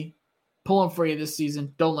AGG, pulling for you this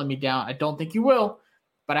season. Don't let me down. I don't think you will,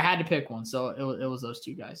 but I had to pick one. So it was those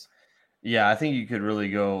two guys. Yeah, I think you could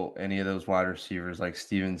really go any of those wide receivers like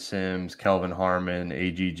Steven Sims, Kelvin Harmon,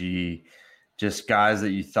 AGG, just guys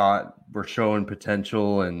that you thought were showing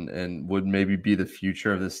potential and would maybe be the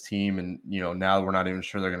future of this team. And, now we're not even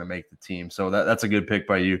sure they're going to make the team. So that's a good pick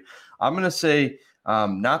by you. I'm going to say,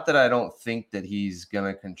 not that I don't think that he's going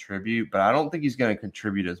to contribute, but I don't think he's going to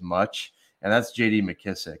contribute as much. And that's J.D.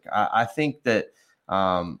 McKissic. I think that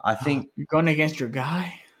you're going against your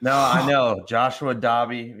guy. No, I know Joshua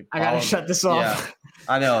Dobby. I gotta shut this off. Yeah,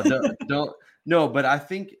 I know. Don't no, but I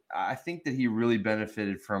think that he really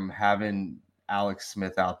benefited from having Alex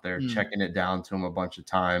Smith out there, checking it down to him a bunch of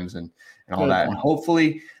times and all that. And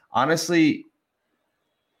hopefully, honestly,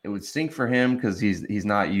 it would stink for him because he's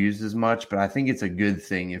not used as much. But I think it's a good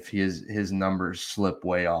thing if his numbers slip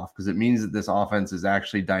way off, because it means that this offense is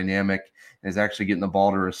actually dynamic and is actually getting the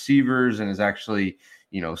ball to receivers and is actually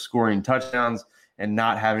scoring touchdowns and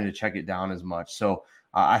not having to check it down as much. So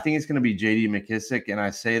I think it's going to be J.D. McKissic, and I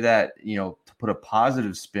say that, to put a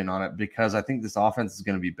positive spin on it because I think this offense is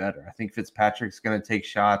going to be better. I think Fitzpatrick's going to take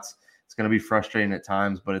shots. It's going to be frustrating at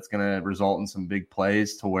times, but it's going to result in some big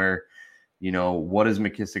plays to where, what is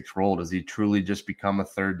McKissic's role? Does he truly just become a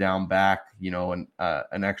third down back,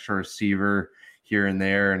 an extra receiver here and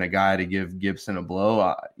there and a guy to give Gibson a blow?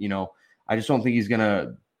 I just don't think he's going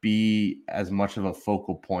to be as much of a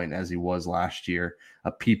focal point as he was last year,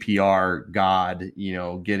 a PPR god,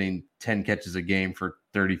 getting 10 catches a game for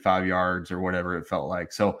 35 yards or whatever it felt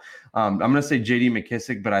like. So I'm going to say J.D.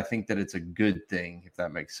 McKissic, but I think that it's a good thing, if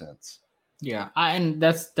that makes sense. Yeah, and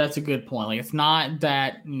that's a good point. Like, it's not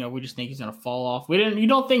that, we just think he's going to fall off. You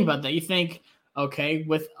don't think about that. You think, okay,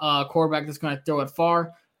 with a quarterback that's going to throw it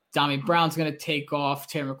far, Donnie Brown's going to take off.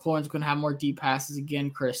 Terry McLaurin's going to have more deep passes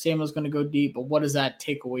again. Curtis Samuel's going to go deep. But what does that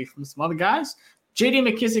take away from some other guys? J.D.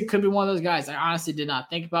 McKissic could be one of those guys. I honestly did not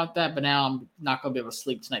think about that, but now I'm not going to be able to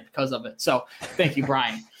sleep tonight because of it. So thank you,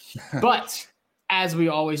 Brian. But as we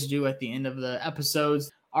always do at the end of the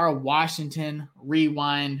episodes, our Washington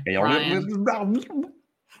Rewind. Brian,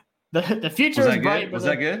 the future is bright. Was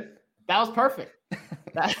that good? That was perfect.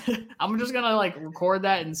 I'm just gonna record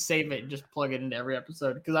that and save it and just plug it into every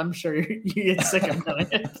episode because I'm sure you get sick of doing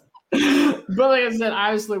it. But like I said,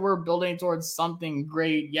 obviously we're building towards something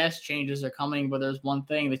great. Yes, changes are coming, but there's one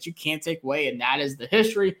thing that you can't take away, and that is the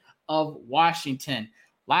history of Washington.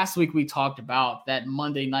 Last week we talked about that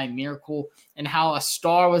Monday Night Miracle and how a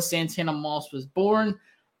star with Santana Moss was born,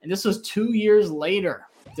 and this was 2 years later.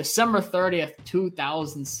 December 30th,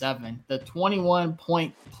 2007, the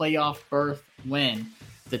 21-point playoff berth win.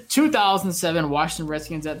 The 2007 Washington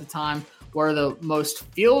Redskins at the time were the most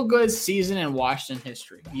feel-good season in Washington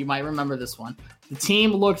history. You might remember this one. The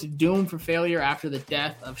team looked doomed for failure after the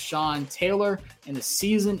death of Sean Taylor and the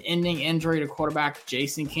season-ending injury to quarterback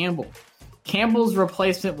Jason Campbell. Campbell's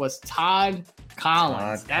replacement was Todd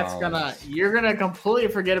Collins. You're gonna completely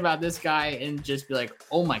forget about this guy and just be like,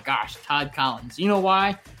 oh my gosh, Todd Collins. You know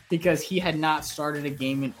why? Because he had not started a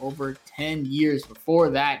game in over 10 years before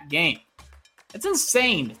that game. It's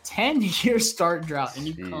insane. 10-year start drought, and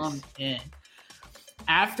you come in.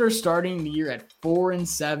 After starting the year at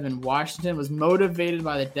 4-7, Washington was motivated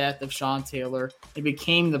by the death of Sean Taylor. It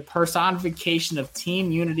became the personification of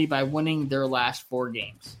team unity by winning their last 4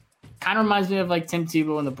 games. Kind of reminds me of Tim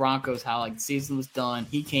Tebow and the Broncos, how the season was done.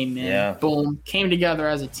 He came in, boom, came together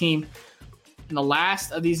as a team. And the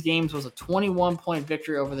last of these games was a 21-point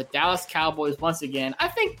victory over the Dallas Cowboys once again. I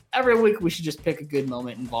think every week we should just pick a good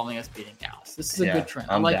moment involving us beating Dallas. This is a good trend.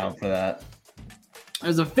 I'm down for that. It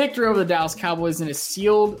was a victory over the Dallas Cowboys, and it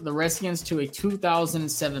sealed the Redskins to a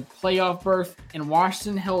 2007 playoff berth. And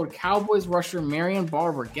Washington held Cowboys rusher Marion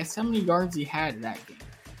Barber. Guess how many yards he had in that game?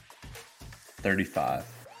 35.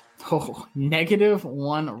 Oh,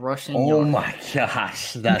 -1 rushing yards. Oh my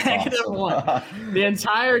gosh, that's awesome. -1. The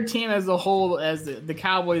entire team as a whole, as the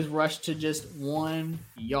Cowboys rushed to just 1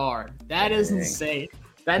 yard. That is insane.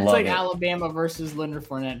 That's Love it. Alabama versus Leonard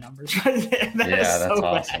Fournette numbers right there. That's so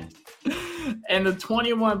awesome. Bad. And the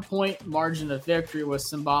 21-point margin of victory was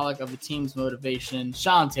symbolic of the team's motivation.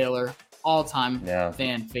 Sean Taylor, all-time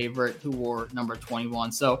fan favorite, who wore number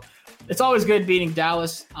 21. So it's always good beating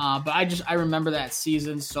Dallas, but I remember that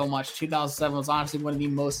season so much. 2007 was honestly one of the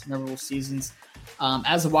most memorable seasons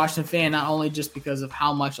as a Washington fan, not only just because of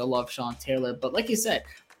how much I love Sean Taylor, but like you said,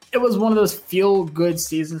 it was one of those feel-good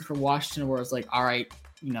seasons for Washington where it's like, all right,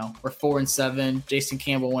 we're 4-7. Jason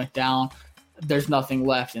Campbell went down. There's nothing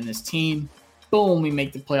left in this team. Boom, we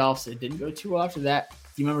make the playoffs. It didn't go too well after that.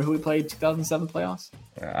 Do you remember who we played 2007 playoffs?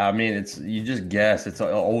 I mean, you just guess. It's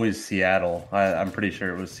always Seattle. I'm pretty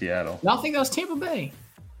sure it was Seattle. No, I think that was Tampa Bay.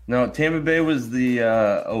 No, Tampa Bay was the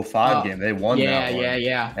 05 game. They won that one.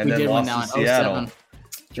 Yeah. And we then lost to Seattle.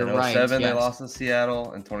 You're in right. 2007 yes. they lost to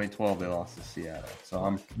Seattle. In 2012 they lost to Seattle. So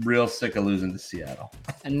I'm real sick of losing to Seattle.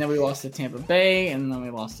 And then we lost to Tampa Bay, and then we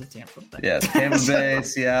lost to Tampa Bay. Yeah, Tampa Bay,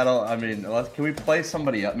 Seattle. I mean, can we play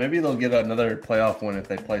somebody up? Maybe they'll get another playoff win if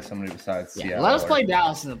they play somebody besides Seattle. Let us play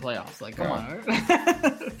Dallas in the playoffs. Like, come on.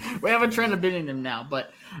 We have a trend of beating them now.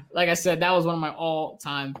 But like I said, that was one of my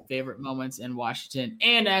all-time favorite moments in Washington.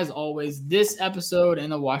 And as always, this episode in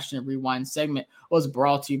the Washington Rewind segment was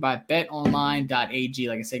brought to you by betonline.ag.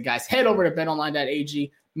 Like I said, guys, head over to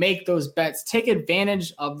betonline.ag. Make those bets. Take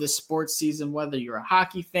advantage of the sports season, whether you're a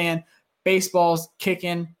hockey fan, baseball's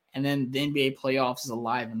kicking, and then the NBA playoffs is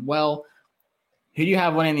alive and well. Who do you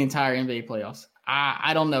have winning the entire NBA playoffs?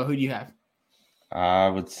 I don't know. Who do you have? I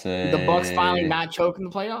would say the Bucks finally not choking the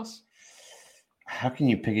playoffs. How can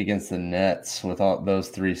you pick against the Nets with all those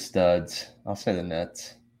three studs? I'll say the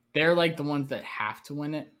Nets. They're like the ones that have to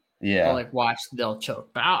win it. Yeah. Or like watch, they'll choke.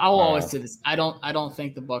 But I will always say this: I don't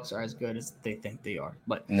think the Bucks are as good as they think they are.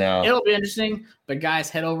 But no, it'll be interesting. But guys,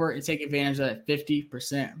 head over and take advantage of that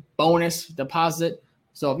 50% bonus deposit.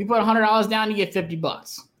 So if you put $100 down, you get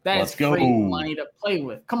 $50. That's free money to play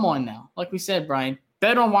with. Come on now. Like we said, Brian,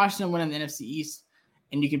 bet on Washington winning the NFC East,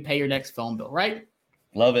 and you can pay your next phone bill, right?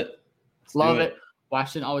 Love it. Love it.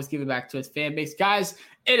 Washington always give it back to its fan base. Guys,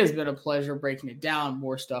 it has been a pleasure breaking it down.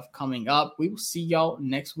 More stuff coming up. We will see y'all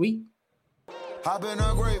next week. I've been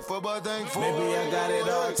ungrateful but thankful. Maybe I got it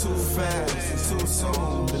all too fast and too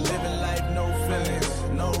soon. Been living life, no feelings,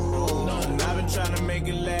 no rules. And I've been trying to make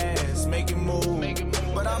it last, make it move.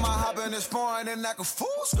 But I'm a hop in this foreign and like a fool.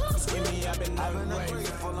 I've been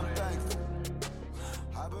ungrateful, I'm thankful.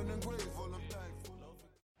 I've been ungrateful, I'm thankful.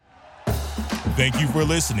 Thank you for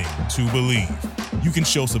listening to Believe. You can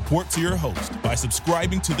show support to your host by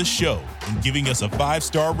subscribing to the show and giving us a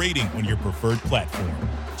 5-star rating on your preferred platform.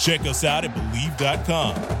 Check us out at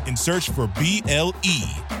Believe.com and search for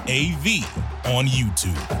BLEAV on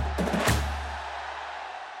YouTube.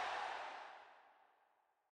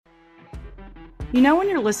 You know when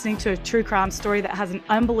you're listening to a true crime story that has an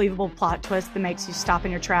unbelievable plot twist that makes you stop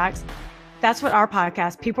in your tracks? That's what our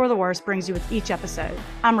podcast, People Are the Worst, brings you with each episode.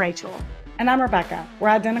 I'm Rachel. And I'm Rebecca. We're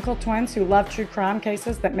identical twins who love true crime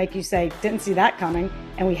cases that make you say, didn't see that coming,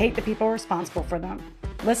 and we hate the people responsible for them.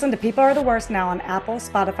 Listen to People Are the Worst now on Apple,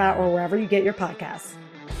 Spotify, or wherever you get your podcasts.